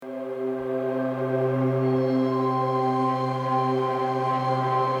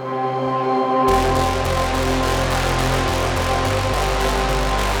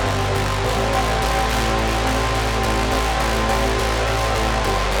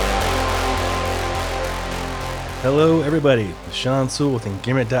Hello, everybody. Sean Sewell with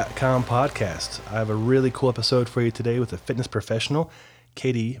Engagement.com podcast. I have a really cool episode for you today with a fitness professional,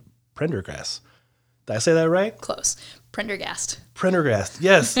 Katie Prendergast. Did I say that right? Close. Prendergast. Prendergast.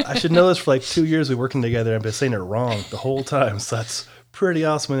 Yes, I should know this. For like 2 years we've been working together. I've been saying it wrong the whole time, so that's pretty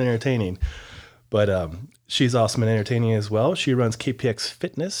awesome and entertaining. But she's awesome and entertaining as well. She runs KPX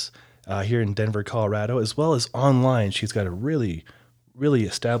Fitness here in Denver, Colorado, as well as online. She's got a really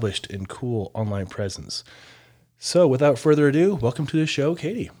established and cool online presence. So without further ado, welcome to the show,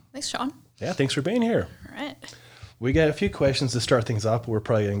 Katie. Thanks, Sean. Yeah, thanks for being here. All right. We got a few questions to start things off, but we're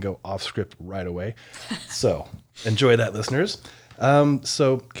probably going to go off script right away. So enjoy that, listeners.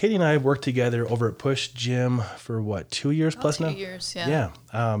 So Katie and I have worked together over at Push Gym for 2 years plus now? 2 years, yeah.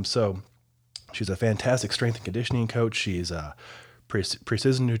 Yeah. So she's a fantastic strength and conditioning coach. She's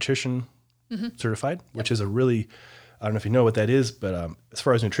precision nutrition certified, which is a really, I don't know if you know what that is, but as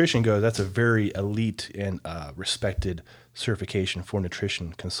far as nutrition goes, that's a very elite and respected certification for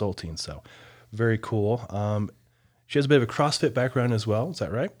nutrition consulting. So very cool. She has a bit of a CrossFit background as well. Is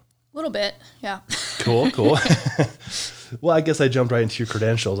that right? A little bit, yeah. Cool. Well, I guess I jumped right into your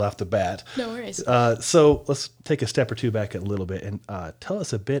credentials off the bat. No worries. So let's take a step or two back a little bit and tell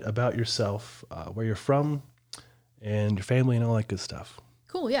us a bit about yourself, where you're from, and your family and all that good stuff.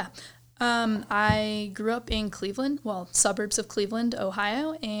 Cool, yeah. I grew up in Cleveland, suburbs of Cleveland,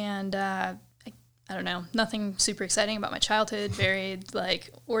 Ohio, and I don't know, nothing super exciting about my childhood. Very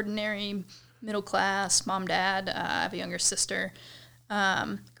ordinary middle class, mom, dad. I have a younger sister.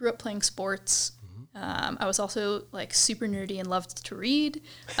 Grew up playing sports. I was also super nerdy and loved to read.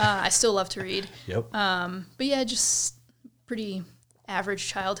 I still love to read. Yep. But yeah, just pretty average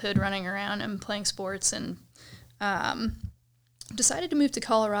childhood, running around and playing sports, and decided to move to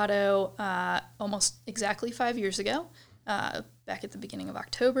Colorado almost exactly 5 years ago, back at the beginning of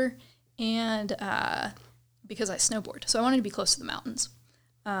October, and because I snowboard. So I wanted to be close to the mountains.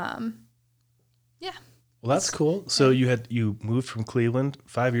 Yeah. Well, that's cool. So you moved from Cleveland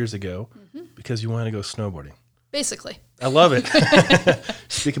 5 years ago because you wanted to go snowboarding. Basically. I love it.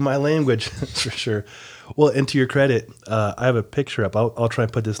 Speaking my language, for sure. Well, and to your credit, I have a picture up. I'll try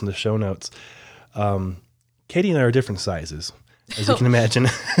and put this in the show notes. Katie and I are different sizes, as you can imagine.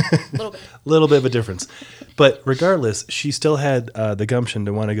 A little bit. Little bit of a difference. But regardless, she still had the gumption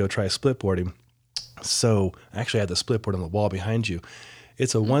to want to go try splitboarding. So I actually had the splitboard on the wall behind you.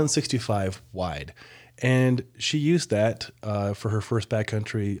 It's a 165 wide. And she used that for her first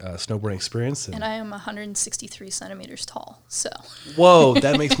backcountry snowboarding experience. And I am 163 centimeters tall, so. Whoa,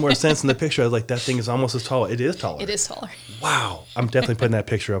 that makes more sense in the picture. I was like, that thing is almost as tall. It is taller. It is taller. Wow. I'm definitely putting that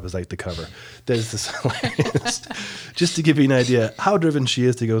picture up as the cover. That is just hilarious. Just to give you an idea how driven she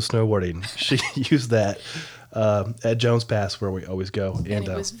is to go snowboarding, she used that at Jones Pass, where we always go. And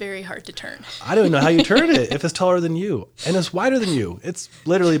it was very hard to turn. I don't know how you turn it if it's taller than you. And it's wider than you. It's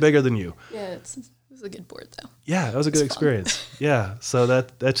literally bigger than you. Yeah, it was a good board, though. Yeah, that was a good experience. Yeah, so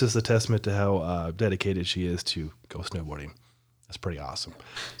that's just a testament to how dedicated she is to go snowboarding. That's pretty awesome.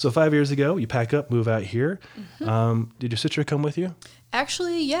 So 5 years ago, you pack up, move out here. Did your sister come with you?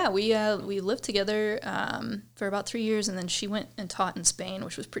 Actually, yeah, we lived together for about 3 years, and then she went and taught in Spain,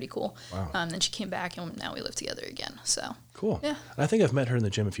 which was pretty cool. Wow. Then she came back, and now we live together again. So Cool. Yeah. I think I've met her in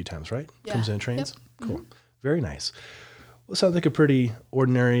the gym a few times, right? Yeah. Comes in and trains? Yep. Cool. Very nice. Well, sounds like a pretty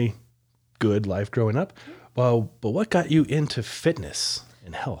ordinary, good life growing up. Well, but what got you into fitness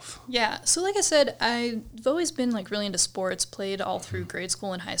and health? Yeah, so like I said, I've always been really into sports, played all through grade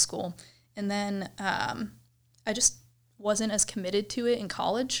school and high school, and then I just wasn't as committed to it in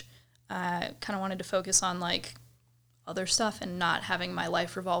college. I kind of wanted to focus on other stuff and not having my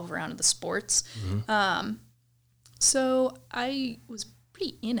life revolve around the sports. So I was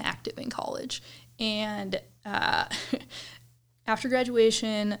pretty inactive in college, and after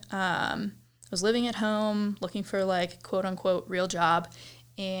graduation, I was living at home looking for quote unquote real job,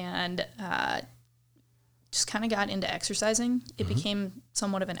 and just kind of got into exercising. It became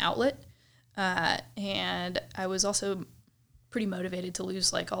somewhat of an outlet, and I was also pretty motivated to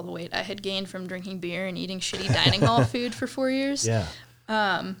lose all the weight I had gained from drinking beer and eating shitty dining hall food for 4 years. Yeah.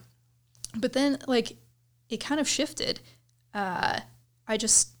 But then it kind of shifted. I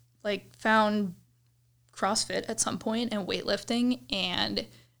just found CrossFit at some point and weightlifting, and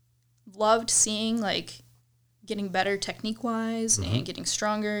loved seeing getting better technique wise and getting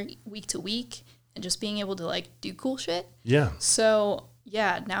stronger week to week, and just being able to do cool shit. Yeah. So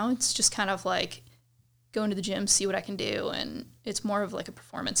yeah, now it's just kind of going to the gym, see what I can do, and it's more of a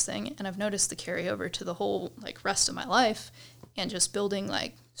performance thing. And I've noticed the carryover to the whole rest of my life, and just building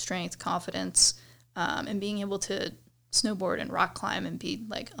strength, confidence, and being able to snowboard and rock climb and be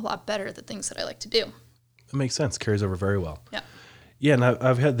a lot better at the things that I like to do. It makes sense. Carries over very well. Yeah. Yeah, and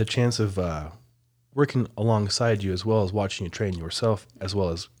I've had the chance of working alongside you as well as watching you train yourself, as well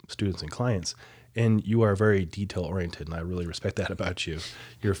as students and clients. And you are very detail oriented, and I really respect that about you.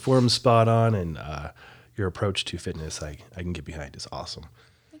 Your form's spot on, and your approach to fitness, I can get behind. It's awesome.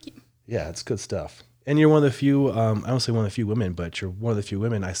 Thank you. Yeah, it's good stuff. And you're one of the few, I don't say one of the few women, but you're one of the few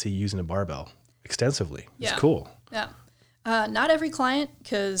women I see using a barbell extensively. It's cool. Yeah. Not every client,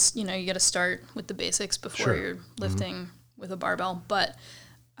 because, you got to start with the basics before you're lifting with a barbell. But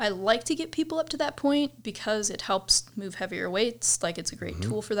I like to get people up to that point because it helps move heavier weights. Like, it's a great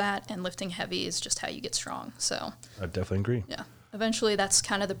tool for that. And lifting heavy is just how you get strong. So I definitely agree. yeah. Eventually, that's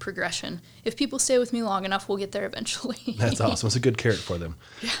kind of the progression. If people stay with me long enough, we'll get there eventually. That's awesome. It's a good carrot for them.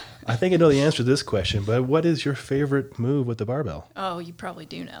 Yeah. I think I know the answer to this question, but what is your favorite move with the barbell? Oh, you probably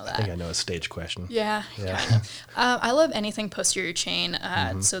do know that. I think I know a stage question. Yeah. I love anything posterior chain.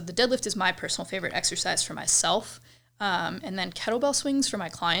 So the deadlift is my personal favorite exercise for myself. And then kettlebell swings for my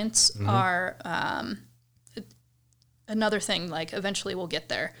clients are another thing. Like, eventually we'll get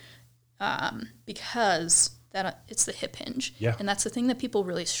there because it's the hip hinge. Yeah. And that's the thing that people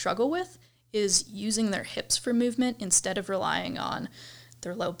really struggle with, is using their hips for movement instead of relying on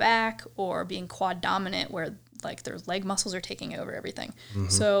their low back or being quad dominant, where like their leg muscles are taking over everything.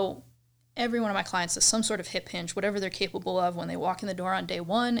 So every one of my clients does some sort of hip hinge, whatever they're capable of when they walk in the door on day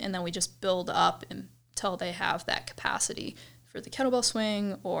one, and then we just build up until they have that capacity for the kettlebell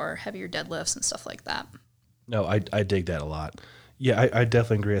swing or heavier deadlifts and stuff like that. No, I dig that a lot. Yeah, I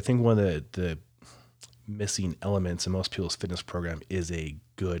definitely agree. I think one of the missing elements in most people's fitness program is a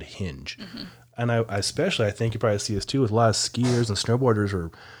good hinge. And I think you probably see this too with a lot of skiers and snowboarders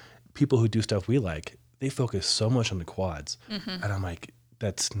or people who do stuff we like. They focus so much on the quads. And I'm like,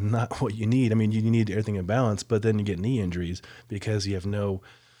 that's not what you need. I mean, you need everything in balance, but then you get knee injuries because you have no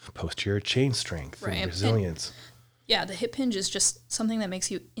posterior chain strength and resilience. Yeah, the hip hinge is just something that makes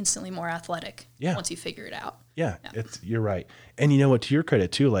you instantly more athletic once you figure it out. Yeah, you're right. And you know what, to your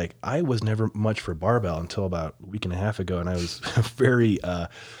credit too, like I was never much for barbell until about a week and a half ago, and I was very,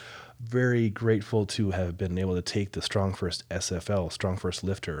 very grateful to have been able to take the Strong First SFL, Strong First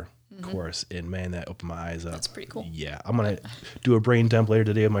Lifter course, and man, that opened my eyes up. That's pretty cool. Yeah, I'm going to do a brain dump later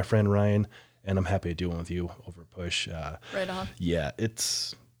today with my friend Ryan, and I'm happy to do one with you over Push. Right on. Yeah,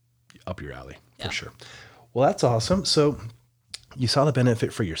 it's up your alley for sure. Well, that's awesome. So you saw the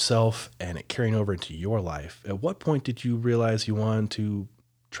benefit for yourself and it carrying over into your life. At what point did you realize you wanted to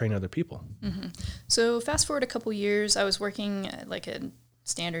train other people? So fast forward a couple years, I was working at like a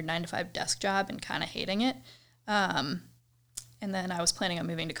standard 9-to-5 desk job and kind of hating it. And then I was planning on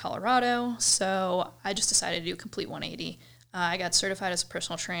moving to Colorado. So I just decided to do a complete 180. I got certified as a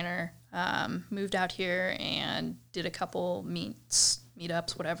personal trainer, moved out here and did a couple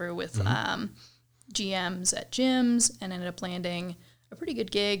meetups, whatever, with GMs at gyms, and ended up landing a pretty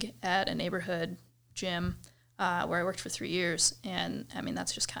good gig at a neighborhood gym where I worked for 3 years. And I mean,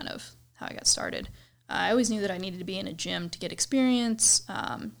 that's just kind of how I got started. I always knew that I needed to be in a gym to get experience,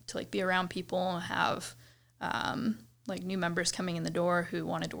 to like be around people, have like new members coming in the door who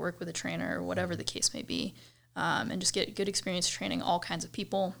wanted to work with a trainer or whatever the case may be, and just get good experience training all kinds of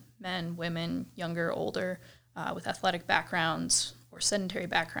people, men, women, younger, older, with athletic backgrounds or sedentary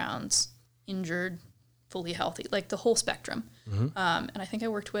backgrounds, injured, fully healthy, like the whole spectrum. And I think I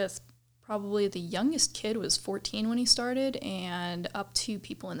worked with probably the youngest kid was 14 when he started, and up to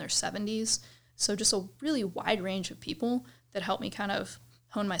people in their 70s. So just a really wide range of people that helped me kind of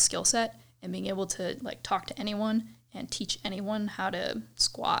hone my skill set and being able to like talk to anyone and teach anyone how to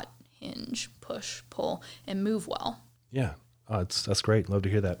squat, hinge, push, pull, and move well. Yeah, that's great. Love to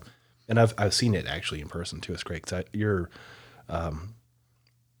hear that. And I've seen it actually in person too. It's great because your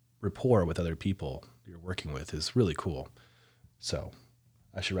rapport with other people you're working with is really cool. So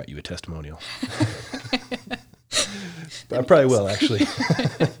I should write you a testimonial. But I probably will actually.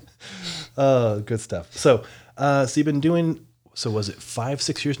 Good stuff. So you've been doing, so was it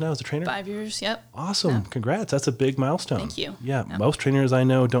 5-6 years now as a trainer? 5 years, yep. Awesome. Yeah. Congrats. That's a big milestone. Thank you. Yeah. Most trainers I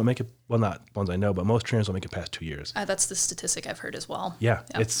know don't make it, well, not ones I know, but most trainers don't make it past 2 years. That's the statistic I've heard as well. Yeah.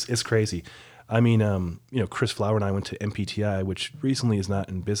 Yep. It's crazy. I mean, Chris Flower and I went to MPTI, which recently is not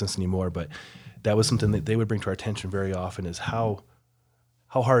in business anymore, but that was something that they would bring to our attention very often, is how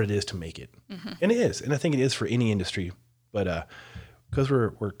hard it is to make it. And it is. And I think it is for any industry, but because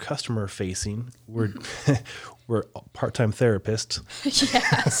we're customer facing, we're part-time therapists.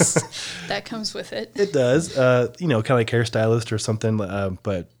 Yes, that comes with it. It does. Kind of like hairstylist or something,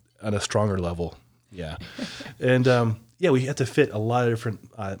 but on a stronger level. Yeah. And we have to fit a lot of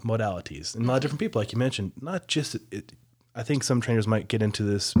different modalities and a lot of different people, like you mentioned. Not just I think some trainers might get into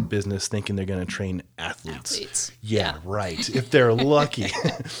this business thinking they're going to train athletes. Yeah, right. If they're lucky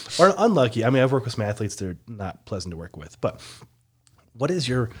or unlucky. I mean, I've worked with some athletes that are not pleasant to work with. But what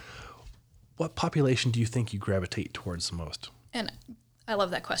population do you think you gravitate towards the most? And I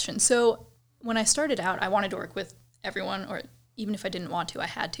love that question. So when I started out, I wanted to work with everyone, or even if I didn't want to, I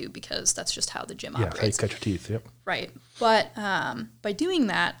had to, because that's just how the gym operates. Yeah, how you cut your teeth, yep. Right. But by doing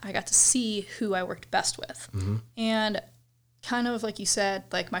that, I got to see who I worked best with. Mm-hmm. And kind of like you said,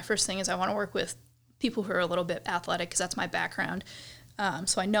 like my first thing is I want to work with people who are a little bit athletic because that's my background.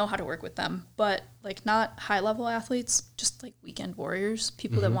 So I know how to work with them, but like not high level athletes, just like weekend warriors,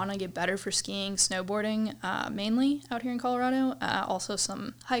 people that want to get better for skiing, snowboarding, mainly out here in Colorado. Also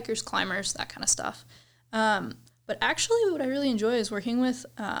some hikers, climbers, that kind of stuff. But actually what I really enjoy is working with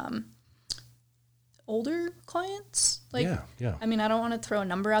older clients. Like, yeah. I mean, I don't want to throw a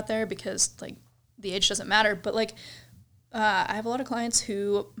number out there because like the age doesn't matter, but like I have a lot of clients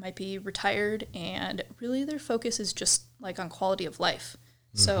who might be retired and really their focus is just like on quality of life.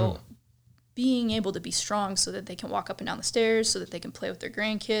 So being able to be strong so that they can walk up and down the stairs, so that they can play with their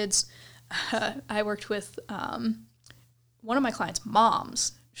grandkids. I worked with one of my clients'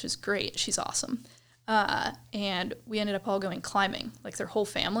 moms, which is great. She's awesome. And we ended up all going climbing, like their whole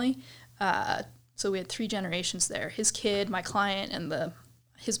family. So we had 3 generations there, his kid, my client, and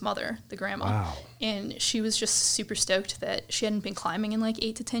his mother, the grandma. Wow. And she was just super stoked that she hadn't been climbing in like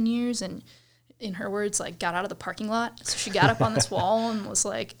 8 to 10 years. And in her words, like got out of the parking lot. So she got up on this wall and was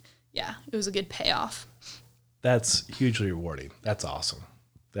like, yeah, it was a good payoff. That's hugely rewarding. That's awesome.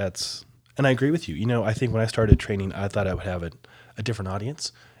 And I agree with you. You know, I think when I started training, I thought I would have a different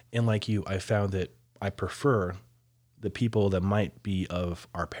audience. And like you, I found that I prefer the people that might be of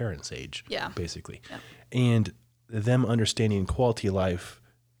our parents' age, basically. Yeah. And them understanding quality of life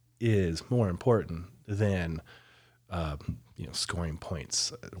is more important than, scoring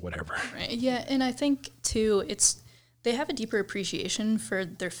points, whatever. Right. Yeah. And I think too, they have a deeper appreciation for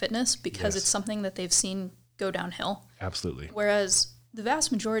their fitness because it's something that they've seen go downhill. Absolutely. Whereas the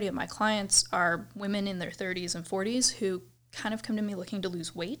vast majority of my clients are women in their 30s and 40s who kind of come to me looking to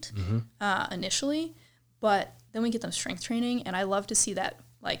lose weight initially, but then we get them strength training, and I love to see that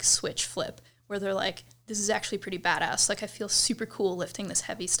like switch flip where they're like, this is actually pretty badass. Like I feel super cool lifting this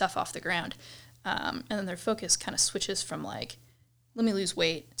heavy stuff off the ground. And then their focus kind of switches from like, let me lose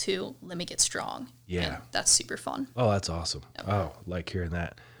weight to let me get strong. Yeah. And that's super fun. Oh, that's awesome. Yep. Oh, like hearing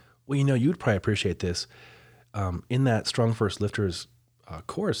that. Well, you would probably appreciate this. In that Strong First Lifters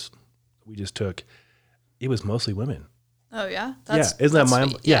course we just took, it was mostly women. Oh yeah, isn't that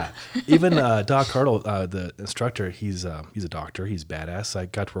mind? Yeah, even Doc Hartle, the instructor, he's a doctor. He's badass. I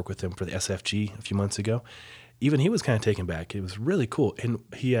got to work with him for the SFG a few months ago. Even he was kind of taken back. It was really cool, and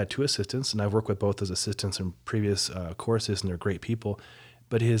he had 2 assistants, and I've worked with both as assistants in previous courses, and they're great people.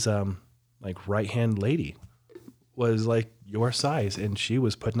 But his right hand lady was like your size, and she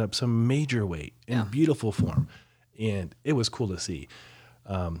was putting up some major weight in beautiful form, and it was cool to see.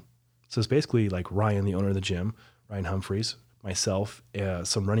 So it's basically like Ryan, the owner of the gym. Ryan Humphreys, myself,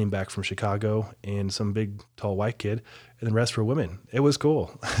 some running back from Chicago, and some big, tall white kid, and the rest were women. It was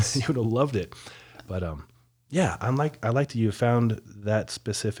cool. You would have loved it. But I like that you found that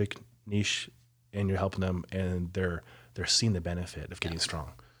specific niche, and you're helping them, and they're seeing the benefit of getting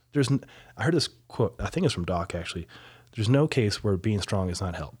strong. I heard this quote. I think it's from Doc actually. There's no case where being strong is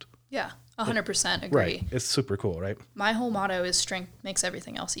not helped. Yeah. 100% agree. Right. It's super cool, right? My whole motto is strength makes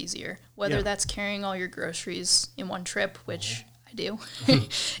everything else easier. Whether that's carrying all your groceries in one trip, which I do,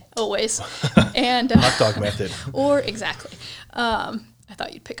 always. And hot dog method. Or exactly. I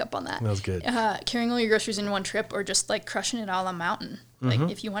thought you'd pick up on that. That was good. Carrying all your groceries in one trip, or just like crushing it all on a mountain. Like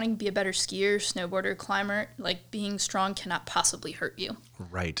if you want to be a better skier, snowboarder, climber, like being strong cannot possibly hurt you.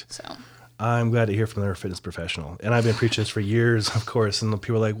 Right. So I'm glad to hear from another fitness professional. And I've been preaching this for years, of course. And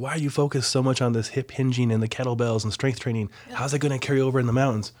people are like, why are you focused so much on this hip hinging and the kettlebells and strength training? Yeah. How's that going to carry over in the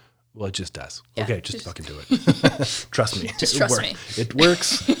mountains? Well, it just does. Yeah, okay, just fucking do it. Trust me. Just trust me. It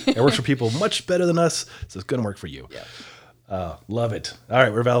works. It works for people much better than us. So it's going to work for you. Yeah. Love it. All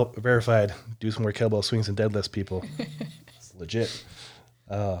right, we're verified. Do some more kettlebell swings and deadlifts, people. It's legit.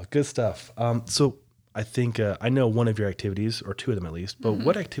 Good stuff. So I think I know one of your activities, or 2 of them at least, but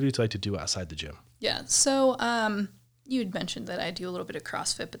what activities do you like to do outside the gym? Yeah, so you had mentioned that I do a little bit of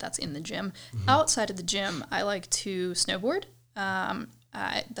CrossFit, but that's in the gym. Outside of the gym, I like to snowboard.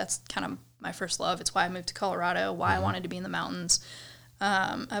 That's kind of my first love. It's why I moved to Colorado, why I wanted to be in the mountains.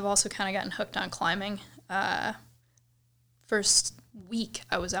 I've also kind of gotten hooked on climbing. First week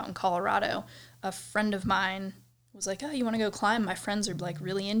I was out in Colorado, a friend of mine was like, oh, you want to go climb? My friends are like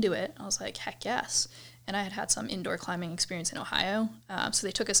really into it. I was like, heck yes. and I had some indoor climbing experience in Ohio. So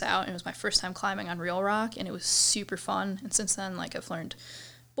they took us out, and it was my first time climbing on real rock, and it was super fun. And since then, like, I've learned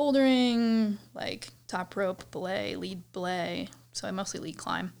bouldering, like top rope, belay, lead belay. So I mostly lead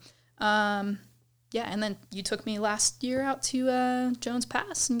climb. Yeah, and then you took me last year out to Jones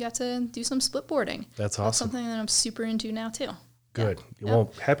Pass and got to do some split boarding. That's awesome. That's something that I'm super into now too. Good. Yeah.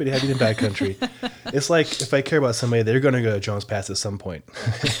 Well, happy to have you in backcountry. It's like if I care about somebody, they're going to go to Jones Pass at some point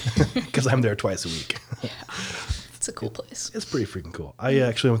because I'm there twice a week. Yeah, it's a cool place. It's pretty freaking cool. I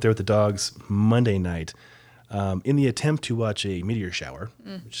actually went there with the dogs Monday night in the attempt to watch a meteor shower,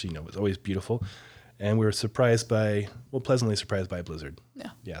 which, was always beautiful. And we were pleasantly surprised by a blizzard.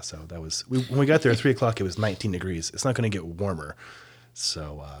 Yeah. Yeah, so that was, when we got there at 3 o'clock, it was 19 degrees. It's not going to get warmer.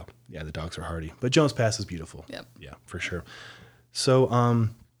 So, the dogs are hardy. But Jones Pass is beautiful. Yep. Yeah, for sure.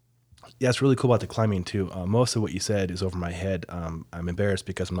 So, it's really cool about the climbing, too. Most of what you said is over my head. I'm embarrassed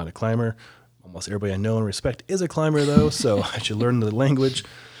because I'm not a climber. Almost everybody I know and respect is a climber, though, so I should learn the language.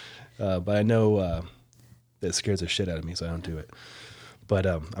 But I know that it scares the shit out of me, so I don't do it. But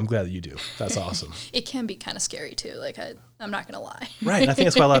I'm glad that you do. That's awesome. It can be kind of scary, too. Like, I'm not going to lie. Right. I think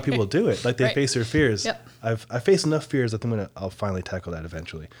that's why a lot of people do it. Like, they face their fears. Yep. I face enough fears that I'll finally tackle that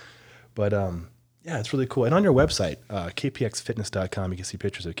eventually. But, it's really cool. And on your website, kpxfitness.com, you can see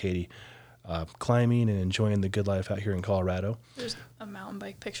pictures of Katie climbing and enjoying the good life out here in Colorado. There's a mountain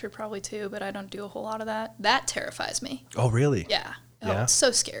bike picture probably, too, but I don't do a whole lot of that. That terrifies me. Oh, really? Yeah. Oh, Yeah? It's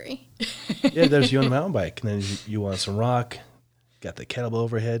so scary. Yeah, there's you on the mountain bike. And then you want some rock. Got the kettlebell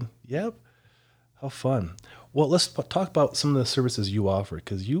overhead. Yep. How fun. Well, let's talk about some of the services you offer,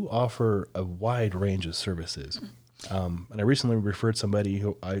 because you offer a wide range of services. And I recently referred somebody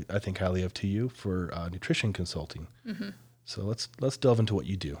who I think highly of to you for nutrition consulting. Mm-hmm. So let's delve into what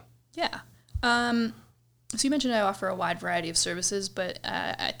you do. Yeah. So you mentioned I offer a wide variety of services, but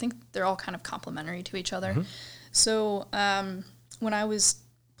I think they're all kind of complementary to each other. Mm-hmm. So when I was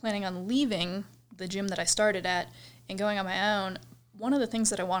planning on leaving the gym that I started at and going on my own, one of the things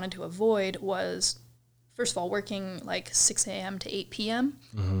that I wanted to avoid was, first of all, working like 6 a.m. to 8 p.m.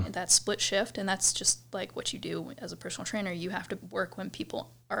 And that split shift. And that's just like what you do as a personal trainer. You have to work when people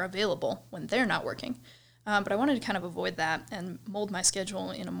are available, when they're not working. But I wanted to kind of avoid that and mold my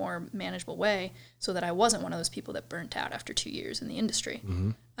schedule in a more manageable way so that I wasn't one of those people that burnt out after 2 years in the industry.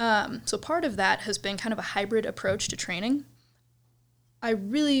 Mm-hmm. So part of that has been kind of a hybrid approach to training. I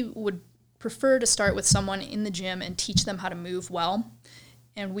really would prefer to start with someone in the gym and teach them how to move well.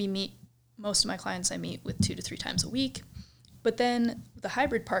 And most of my clients I meet with 2 to 3 times a week. But then the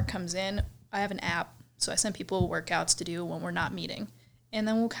hybrid part comes in. I have an app, so I send people workouts to do when we're not meeting. And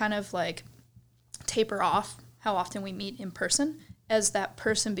then we'll kind of like taper off how often we meet in person as that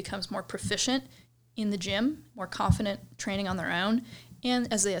person becomes more proficient in the gym, more confident training on their own,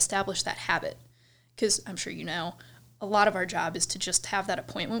 and as they establish that habit. Because I'm sure you know, a lot of our job is to just have that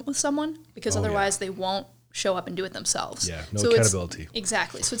appointment with someone, because otherwise they won't show up and do it themselves. Yeah, no accountability.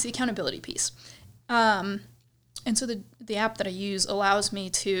 Exactly. So it's the accountability piece. And so the app that I use allows me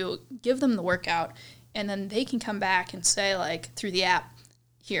to give them the workout, and then they can come back and say, like, through the app,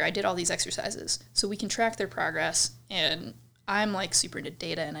 here, I did all these exercises. So we can track their progress, and I'm, like, super into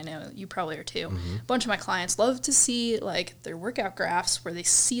data, and I know you probably are too. Mm-hmm. A bunch of my clients love to see, like, their workout graphs where they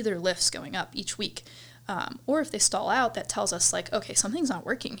see their lifts going up each week. Or if they stall out, that tells us, like, okay, something's not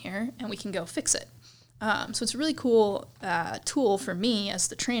working here, and we can go fix it. So it's a really cool tool for me as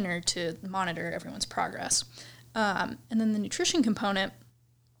the trainer to monitor everyone's progress. And then the nutrition component,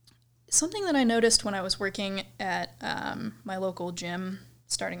 something that I noticed when I was working at my local gym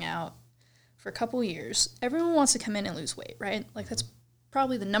starting out for a couple years, everyone wants to come in and lose weight, right? Like, that's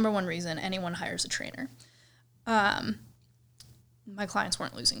probably the number one reason anyone hires a trainer. My clients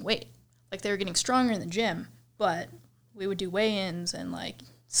weren't losing weight. Like, they were getting stronger in the gym, but we would do weigh-ins and, like,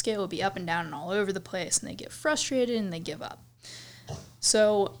 scale would be up and down and all over the place, and they get frustrated and they give up.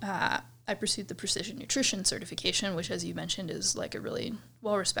 So I pursued the Precision Nutrition certification, which, as you mentioned, is like a really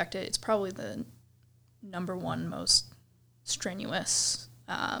well-respected. It's probably the number one most strenuous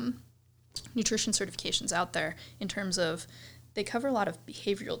nutrition certifications out there in terms of they cover a lot of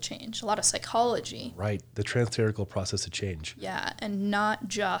behavioral change, a lot of psychology. Right, the transtheoretical process of change. Yeah, and not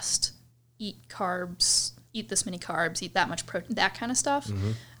just eat carbs, eat this many carbs, eat that much protein, that kind of stuff.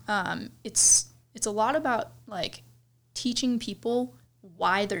 Mm-hmm. It's a lot about, like, teaching people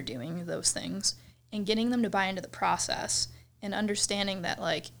why they're doing those things and getting them to buy into the process and understanding that,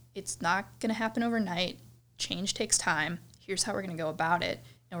 like, it's not going to happen overnight. Change takes time. Here's how we're going to go about it.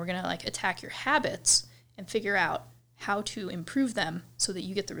 And we're going to, like, attack your habits and figure out how to improve them so that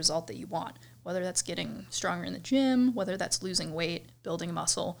you get the result that you want, whether that's getting stronger in the gym, whether that's losing weight, building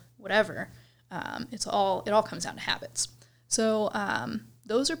muscle, whatever. it all comes down to habits. So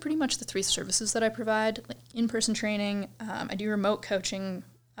those are pretty much the 3 services that I provide, like in-person training. I do remote coaching,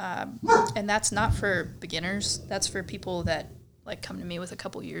 and that's not for beginners. That's for people that like come to me with a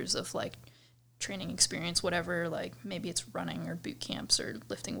couple years of like training experience, whatever, like maybe it's running or boot camps or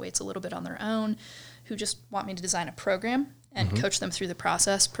lifting weights a little bit on their own, who just want me to design a program and coach them through the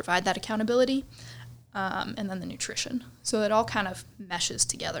process, provide that accountability, and then the nutrition. So it all kind of meshes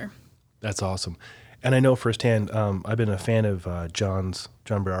together. That's awesome. And I know firsthand, I've been a fan of John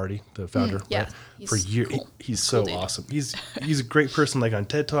Berardi, the founder, yeah, right? For years. Cool. He's so awesome. He's a great person, like on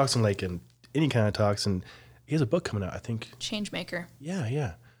TED Talks and like in any kind of talks. And he has a book coming out, I think. Changemaker.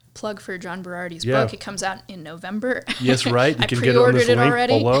 Yeah. Plug for John Berardi's book. It comes out in November. Yes, right. You I can get it on this pre-ordered it link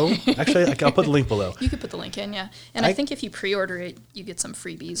already. below. Actually, I'll put the link below. You could put the link in, yeah. And I think if you pre-order it, you get some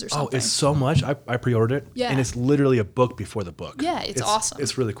freebies or something. Oh, it's so much. I pre-ordered it. Yeah. And it's literally a book before the book. Yeah, it's awesome.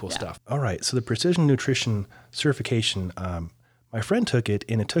 It's really cool stuff. All right. So the Precision Nutrition certification, my friend took it,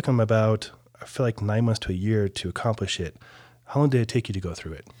 and it took him about, I feel like 9 months to a year to accomplish it. How long did it take you to go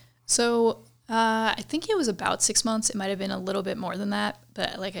through it? So I think it was about 6 months. It might have been a little bit more than that,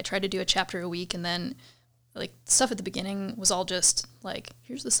 but like I tried to do a chapter a week, and then like stuff at the beginning was all just like,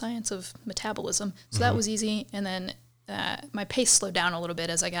 here's the science of metabolism. So that was easy. And then my pace slowed down a little bit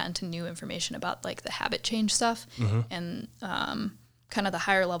as I got into new information about like the habit change stuff and kind of the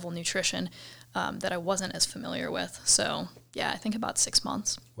higher level nutrition that I wasn't as familiar with. So yeah, I think about 6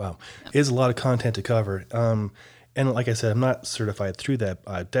 months. Wow. It is a lot of content to cover. And like I said, I'm not certified through that.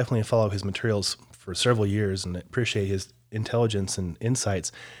 I definitely follow his materials for several years and appreciate his intelligence and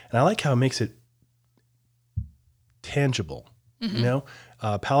insights. And I like how it makes it tangible,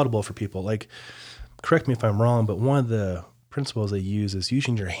 palatable for people. Like, correct me if I'm wrong, but one of the principles they use is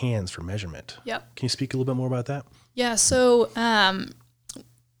using your hands for measurement. Yep. Can you speak a little bit more about that? Yeah. So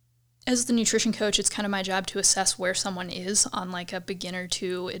as the nutrition coach, it's kind of my job to assess where someone is on like a beginner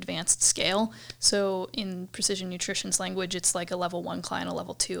to advanced scale. So in precision nutrition's language, it's like a level 1 client, a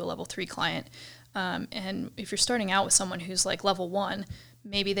level 2, a level 3 client. And if you're starting out with someone who's like level 1,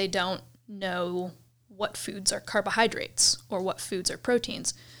 maybe they don't know what foods are carbohydrates or what foods are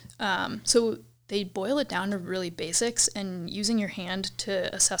proteins. So they boil it down to really basics, and using your hand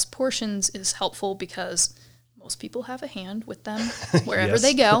to assess portions is helpful because most people have a hand with them wherever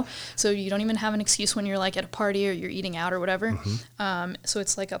they go. So you don't even have an excuse when you're like at a party or you're eating out or whatever. So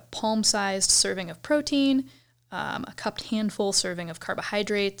it's like a palm-sized serving of protein, a cupped handful serving of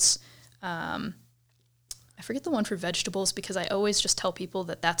carbohydrates. I forget the one for vegetables because I always just tell people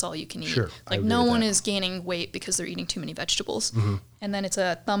that that's all you can eat. Sure, like no one is gaining weight because they're eating too many vegetables. And then it's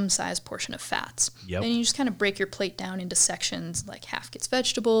a thumb-sized portion of fats. Yep. And you just kind of break your plate down into sections, like half gets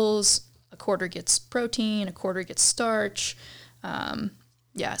vegetables, a quarter gets protein, a quarter gets starch.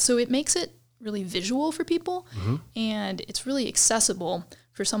 So it makes it really visual for people, and it's really accessible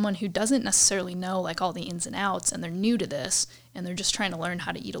for someone who doesn't necessarily know like all the ins and outs, and they're new to this, and they're just trying to learn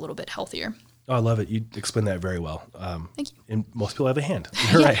how to eat a little bit healthier. Oh, I love it. You explained that very well. Thank you. And most people have a hand.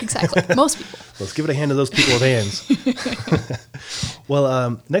 You're Yeah, right. exactly. Most people. Let's give it a hand to those people with hands.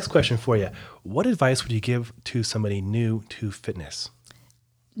 Well, next question for you. What advice would you give to somebody new to fitness?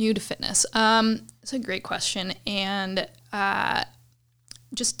 New to fitness. It's a great question. And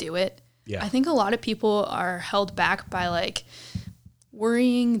just do it. Yeah. I think a lot of people are held back by like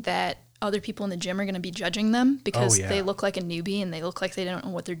worrying that other people in the gym are going to be judging them because they look like a newbie and they look like they don't know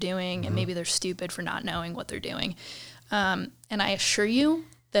what they're doing, and maybe they're stupid for not knowing what they're doing. And I assure you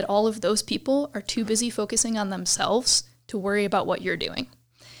that all of those people are too busy focusing on themselves to worry about what you're doing.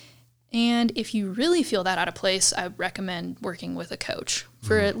 And if you really feel that out of place, I recommend working with a coach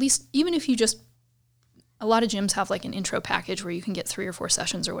for at least, even if you just, a lot of gyms have like an intro package where you can get 3 or 4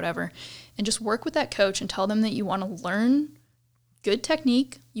 sessions or whatever, and just work with that coach and tell them that you want to learn good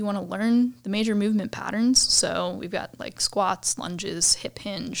technique. You want to learn the major movement patterns. So we've got like squats, lunges, hip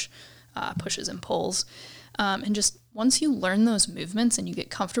hinge, pushes and pulls. And just once you learn those movements and you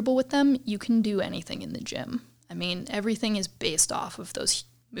get comfortable with them, you can do anything in the gym. I mean, everything is based off of those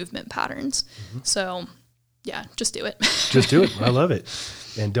movement patterns. So yeah, just do it. Just do it. I love it.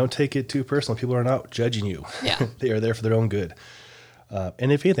 And don't take it too personal. People are not judging you. Yeah. They are there for their own good.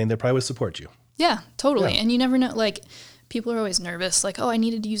 And if anything, they probably would support you. Yeah, totally. Yeah. And you never know, like, people are always nervous, like, oh, I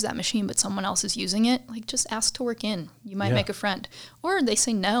needed to use that machine, but someone else is using it. Like, just ask to work in. You might make a friend. Or they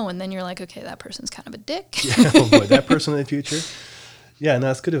say no, and then you're like, okay, that person's kind of a dick. Oh boy, that person in the future. Yeah, no,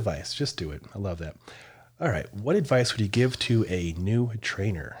 that's good advice. Just do it. I love that. All right. What advice would you give to a new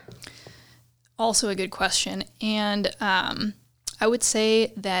trainer? Also a good question. And I would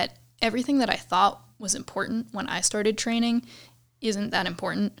say that everything that I thought was important when I started training isn't that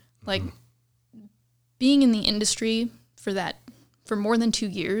important. Like, being in the industry for more than 2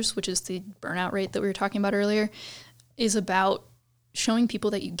 years, which is the burnout rate that we were talking about earlier, is about showing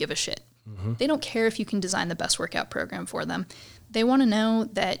people that you give a shit. Mm-hmm. They don't care if you can design the best workout program for them. They want to know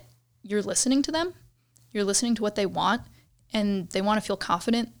that you're listening to them, you're listening to what they want, and they want to feel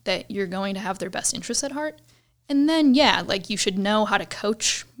confident that you're going to have their best interests at heart. And then, yeah, like you should know how to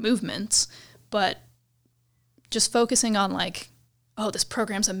coach movements, but just focusing on like, oh, this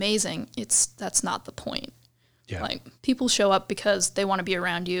program's amazing, that's not the point. Yeah. Like people show up because they want to be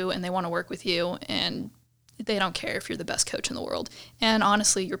around you and they want to work with you, and they don't care if you're the best coach in the world. And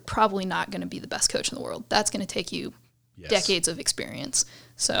honestly, you're probably not going to be the best coach in the world. That's going to take you decades of experience.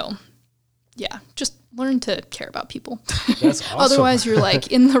 So yeah, just learn to care about people. That's awesome. Otherwise, you're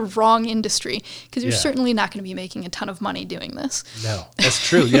like in the wrong industry, because you're certainly not going to be making a ton of money doing this. No, that's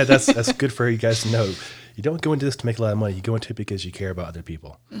true. Yeah, that's good for you guys to know. You don't go into this to make a lot of money. You go into it because you care about other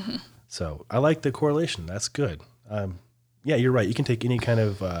people. Mm-hmm. So I like the correlation. That's good. Yeah, you're right. You can take any kind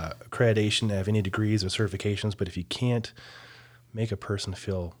of accreditation, have any degrees or certifications, but if you can't make a person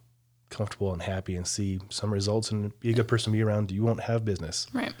feel comfortable and happy and see some results and be a good person to be around, you won't have business.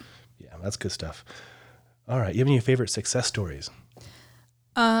 Right. Yeah, that's good stuff. All right. You have any favorite success stories?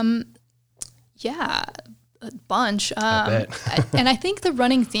 Yeah, a bunch. I bet. And I think the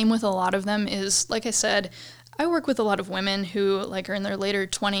running theme with a lot of them is, like I said, I work with a lot of women who like are in their later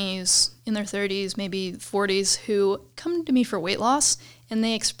 20s, in their 30s, maybe 40s, who come to me for weight loss, and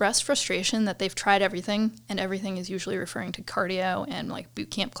they express frustration that they've tried everything, and everything is usually referring to cardio and like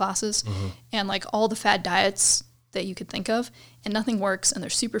boot camp classes and like all the fad diets that you could think of, and nothing works, and they're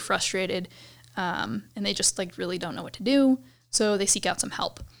super frustrated, and they just like really don't know what to do, so they seek out some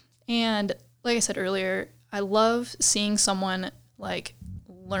help. And like I said earlier, I love seeing someone like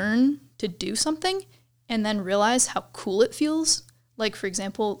learn to do something and then realize how cool it feels. Like, for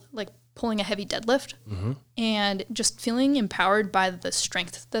example, like pulling a heavy deadlift and just feeling empowered by the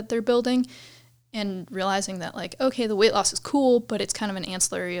strength that they're building, and realizing that like, okay, the weight loss is cool, but it's kind of an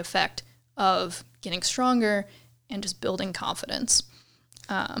ancillary effect of getting stronger and just building confidence.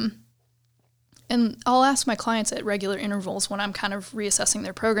 And I'll ask my clients at regular intervals when I'm kind of reassessing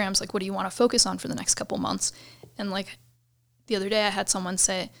their programs, like, what do you want to focus on for the next couple months? And like the other day I had someone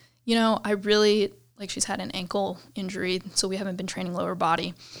say, you know, I really, like she's had an ankle injury, so we haven't been training lower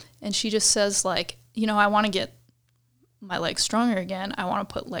body. And she just says like, you know, I want to get my legs stronger again. I want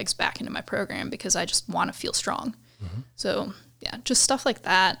to put legs back into my program because I just want to feel strong. So yeah, just stuff like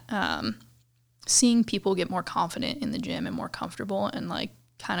that. Seeing people get more confident in the gym and more comfortable, and like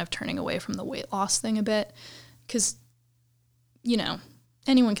kind of turning away from the weight loss thing a bit, because, you know,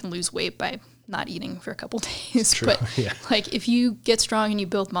 anyone can lose weight by not eating for a couple days. But like if you get strong and you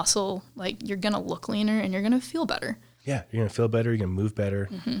build muscle, like you're going to look leaner and you're going to feel better. Yeah, you're going to feel better. You're going to move better.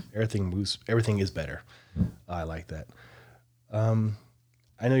 Everything moves. Everything is better. I like that.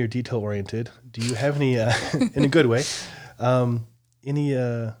 I know you're detail oriented. Do you have any, in a good way, any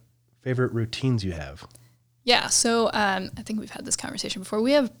favorite routines you have? Yeah, so I think we've had this conversation before.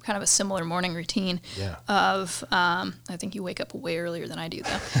 We have kind of a similar morning routine of, I think you wake up way earlier than I do,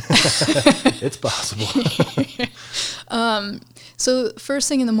 though. It's possible. So first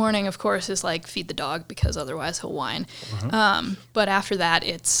thing in the morning, of course, is like feed the dog, because otherwise he'll whine. But after that,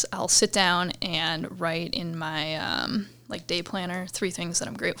 I'll sit down and write in my like day planner 3 things that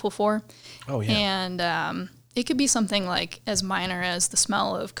I'm grateful for. Oh, yeah. And it could be something like as minor as the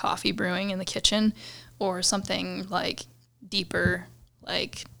smell of coffee brewing in the kitchen, or something like deeper,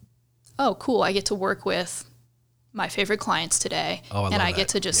 like, oh, cool, I get to work with my favorite clients today, and I get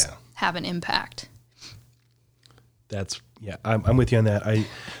to just have an impact. I'm with you on that.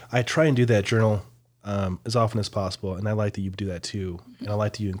 I try and do that journal as often as possible, and I like that you do that too, and I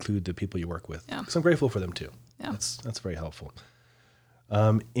like that you include the people you work with, because I'm grateful for them too. Yeah. That's very helpful.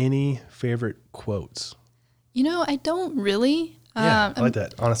 Any favorite quotes? You know, I don't really. I like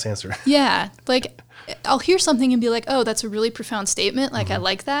that honest answer. Yeah, like I'll hear something and be like, "Oh, that's a really profound statement." Like I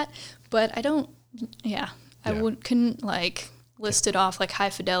like that, but I don't. Yeah, I couldn't like list it off like high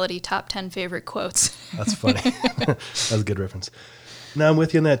fidelity top 10 favorite quotes. That's funny. That's a good reference. No, I'm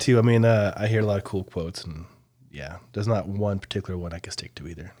with you on that too. I mean, I hear a lot of cool quotes, and there's not one particular one I can stick to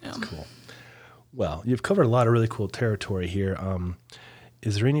either. That's cool. Well, you've covered a lot of really cool territory here.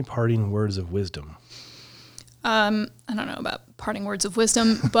 Is there any parting words of wisdom? I don't know about parting words of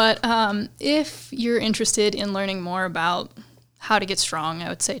wisdom, but if you're interested in learning more about how to get strong, I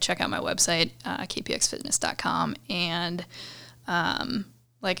would say check out my website, kpxfitness.com. And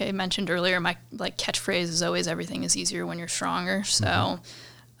like I mentioned earlier, my like catchphrase is always everything is easier when you're stronger. So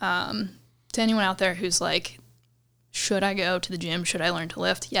to anyone out there who's like, should I go to the gym? Should I learn to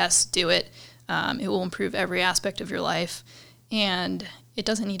lift? Yes, do it. It will improve every aspect of your life, and it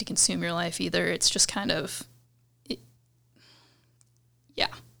doesn't need to consume your life either. It's just kind of, yeah.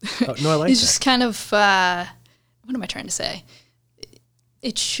 Oh, no, I like It's that. just kind of, what am I trying to say?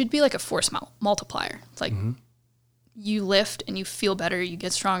 It should be like a force multiplier. It's like you lift and you feel better, you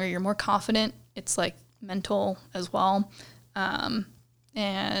get stronger, you're more confident. It's like mental as well. And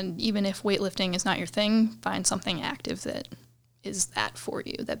even if weightlifting is not your thing, find something active that is that for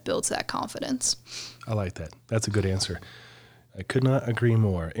you, that builds that confidence. I like that. That's a good answer. I could not agree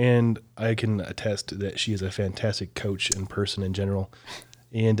more. And I can attest that she is a fantastic coach and person in general.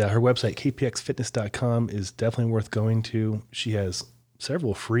 And her website, kpxfitness.com, is definitely worth going to. She has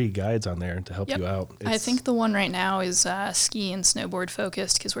several free guides on there to help you out. I think the one right now is ski and snowboard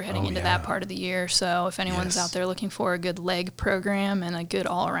focused because we're heading into that part of the year. So if anyone's out there looking for a good leg program and a good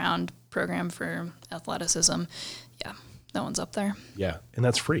all-around program for athleticism, that one's up there. Yeah, and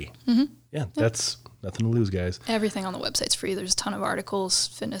that's free. Yeah, that's nothing to lose, guys. Everything on the website's free. There's a ton of articles,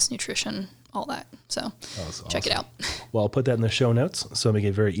 fitness, nutrition, all that. So check it out. Well, I'll put that in the show notes so make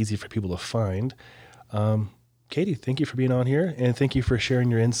it very easy for people to find. Katie, thank you for being on here, and thank you for sharing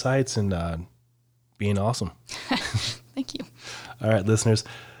your insights and being awesome. Thank you. All right, listeners,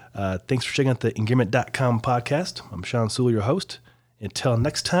 thanks for checking out the Engearment.com podcast. I'm Sean Sewell, your host. Until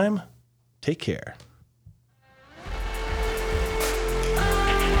next time, take care.